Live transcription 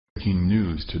breaking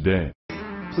news today.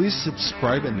 Please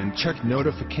subscribe and then check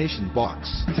notification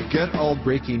box to get all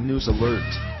breaking news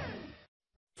alerts.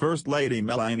 First Lady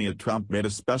Melania Trump made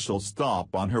a special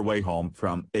stop on her way home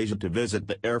from Asia to visit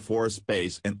the Air Force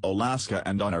Base in Alaska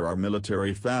and honor our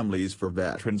military families for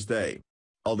Veterans Day.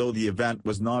 Although the event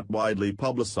was not widely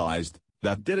publicized,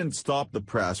 that didn't stop the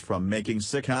press from making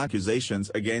sick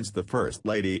accusations against the First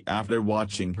Lady after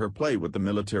watching her play with the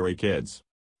military kids.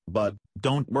 But,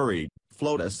 don't worry,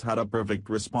 FLOTUS had a perfect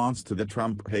response to the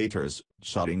Trump haters,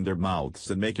 shutting their mouths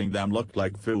and making them look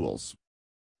like fools.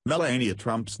 Melania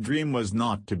Trump's dream was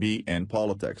not to be in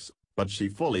politics, but she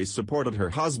fully supported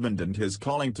her husband and his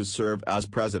calling to serve as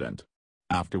president.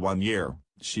 After 1 year,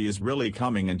 she is really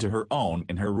coming into her own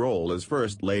in her role as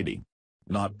First Lady.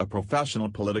 Not a professional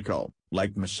political,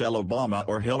 like Michelle Obama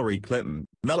or Hillary Clinton,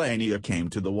 Melania came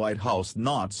to the White House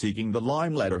not seeking the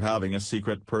limelight or having a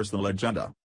secret personal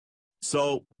agenda.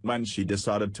 So, when she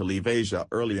decided to leave Asia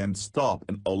early and stop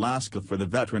in Alaska for the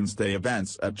Veterans Day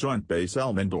events at Joint Base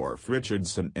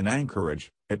Elmendorf-Richardson in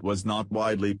Anchorage, it was not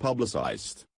widely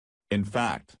publicized. In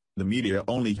fact, the media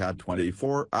only had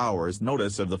 24 hours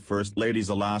notice of the First Lady's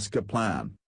Alaska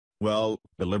plan. Well,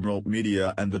 the liberal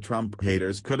media and the Trump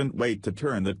haters couldn't wait to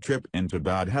turn the trip into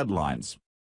bad headlines.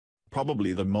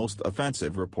 Probably the most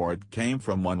offensive report came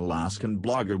from one Alaskan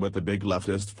blogger with a big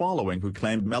leftist following who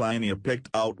claimed Melania picked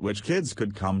out which kids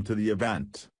could come to the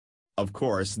event. Of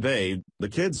course the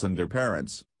kids and their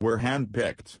parents, were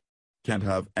hand-picked. Can't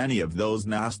have any of those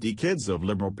nasty kids of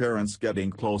liberal parents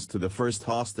getting close to the first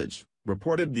hostage,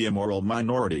 reported the Immoral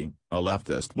Minority, a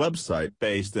leftist website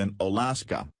based in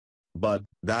Alaska. But,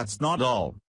 that's not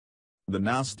all. The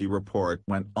nasty report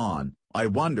went on. I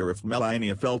wonder if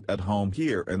Melania felt at home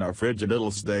here in our frigid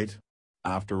little state.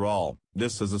 After all,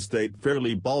 this is a state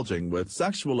fairly bulging with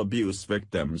sexual abuse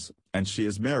victims, and she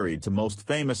is married to most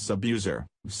famous abuser,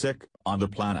 sick, on the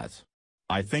planet.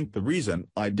 I think the reason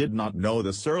I did not know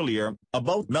this earlier,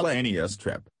 about Melania's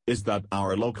trip, is that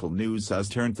our local news has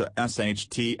turned to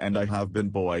SHT and I have been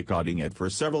boycotting it for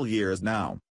several years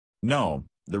now. No.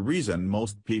 The reason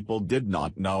most people did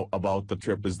not know about the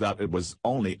trip is that it was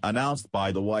only announced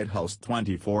by the White House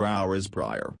 24 hours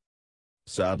prior.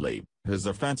 Sadly, his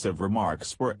offensive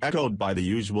remarks were echoed by the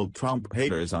usual Trump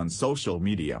haters on social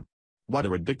media. What a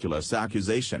ridiculous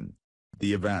accusation.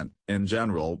 The event, in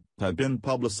general, had been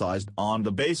publicized on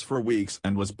the base for weeks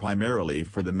and was primarily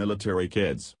for the military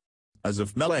kids. As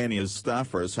if Melania's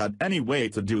staffers had any way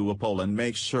to do a poll and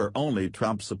make sure only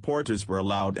Trump supporters were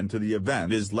allowed into the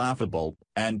event is laughable,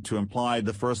 and to imply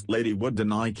the First Lady would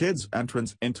deny kids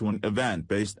entrance into an event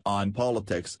based on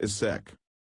politics is sick.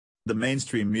 The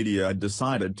mainstream media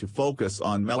decided to focus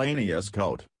on Melania's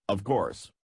coat, of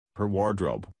course. Her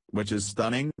wardrobe, which is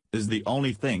stunning, is the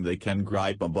only thing they can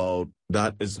gripe about,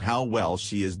 that is how well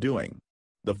she is doing.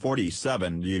 The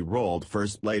 47-year-old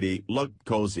First Lady looked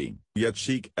cozy, yet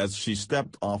chic as she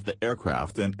stepped off the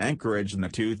aircraft in Anchorage in a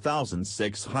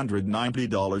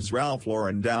 $2,690 Ralph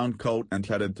Lauren down coat and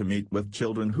headed to meet with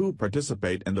children who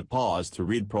participate in the Pause to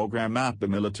Read program at the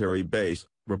military base,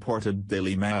 reported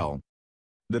Daily Mail.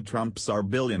 The Trumps are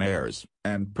billionaires,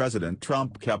 and President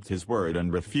Trump kept his word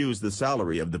and refused the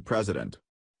salary of the president.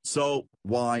 So,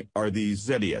 why are these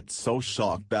idiots so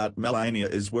shocked that Melania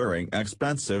is wearing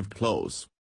expensive clothes?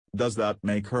 Does that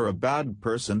make her a bad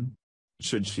person?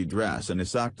 Should she dress in a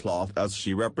sackcloth as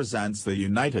she represents the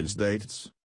United States?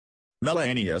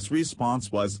 Melania's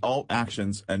response was all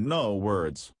actions and no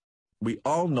words. We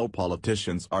all know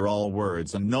politicians are all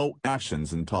words and no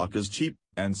actions, and talk is cheap,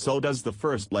 and so does the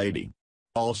First Lady.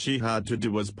 All she had to do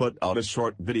was put out a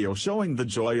short video showing the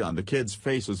joy on the kids'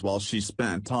 faces while she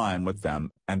spent time with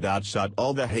them, and that shut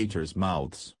all the haters'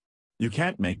 mouths. You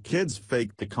can't make kids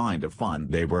fake the kind of fun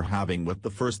they were having with the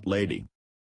First Lady.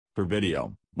 Her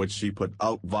video, which she put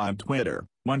out via Twitter,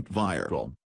 went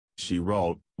viral. She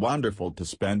wrote, "Wonderful to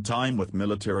spend time with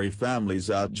military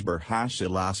families at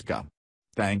Alaska.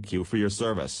 Thank you for your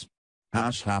service.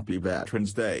 Happy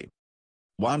Veterans Day.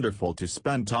 Wonderful to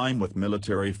spend time with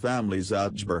military families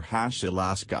at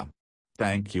Alaska.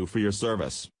 Thank you for your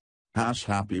service.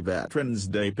 Happy Veterans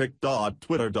Day."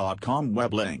 Pic.twitter.com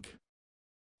web link.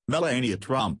 Melania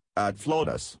Trump, at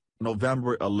FLOTUS,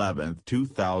 November 11,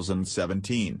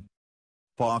 2017.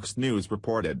 Fox News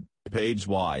reported, Paige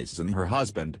Wise and her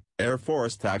husband, Air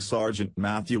Force Tech Sergeant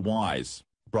Matthew Wise,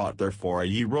 brought their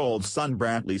 4-year-old son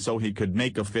Brantley so he could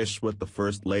make a fish with the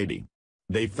First Lady.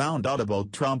 They found out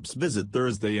about Trump's visit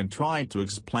Thursday and tried to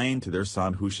explain to their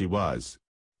son who she was.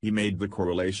 He made the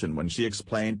correlation when she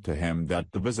explained to him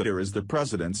that the visitor is the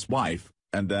president's wife,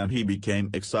 and then he became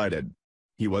excited.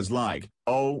 He was like,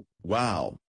 "Oh,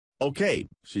 wow. Okay,"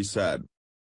 she said.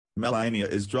 Melania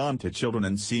is drawn to children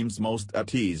and seems most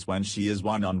at ease when she is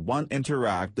one-on-one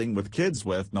interacting with kids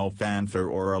with no fanfare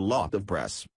or a lot of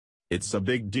press. It's a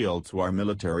big deal to our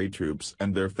military troops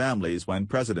and their families when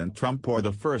President Trump or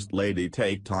the First Lady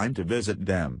take time to visit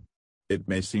them. It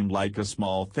may seem like a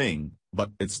small thing,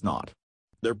 but it's not.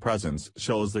 Their presence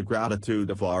shows the gratitude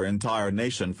of our entire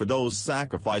nation for those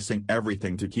sacrificing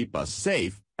everything to keep us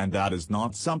safe, and that is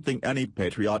not something any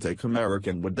patriotic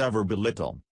American would ever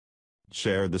belittle.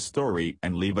 Share the story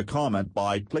and leave a comment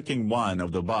by clicking one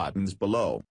of the buttons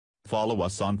below. Follow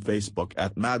us on Facebook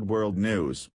at Mad World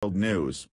News.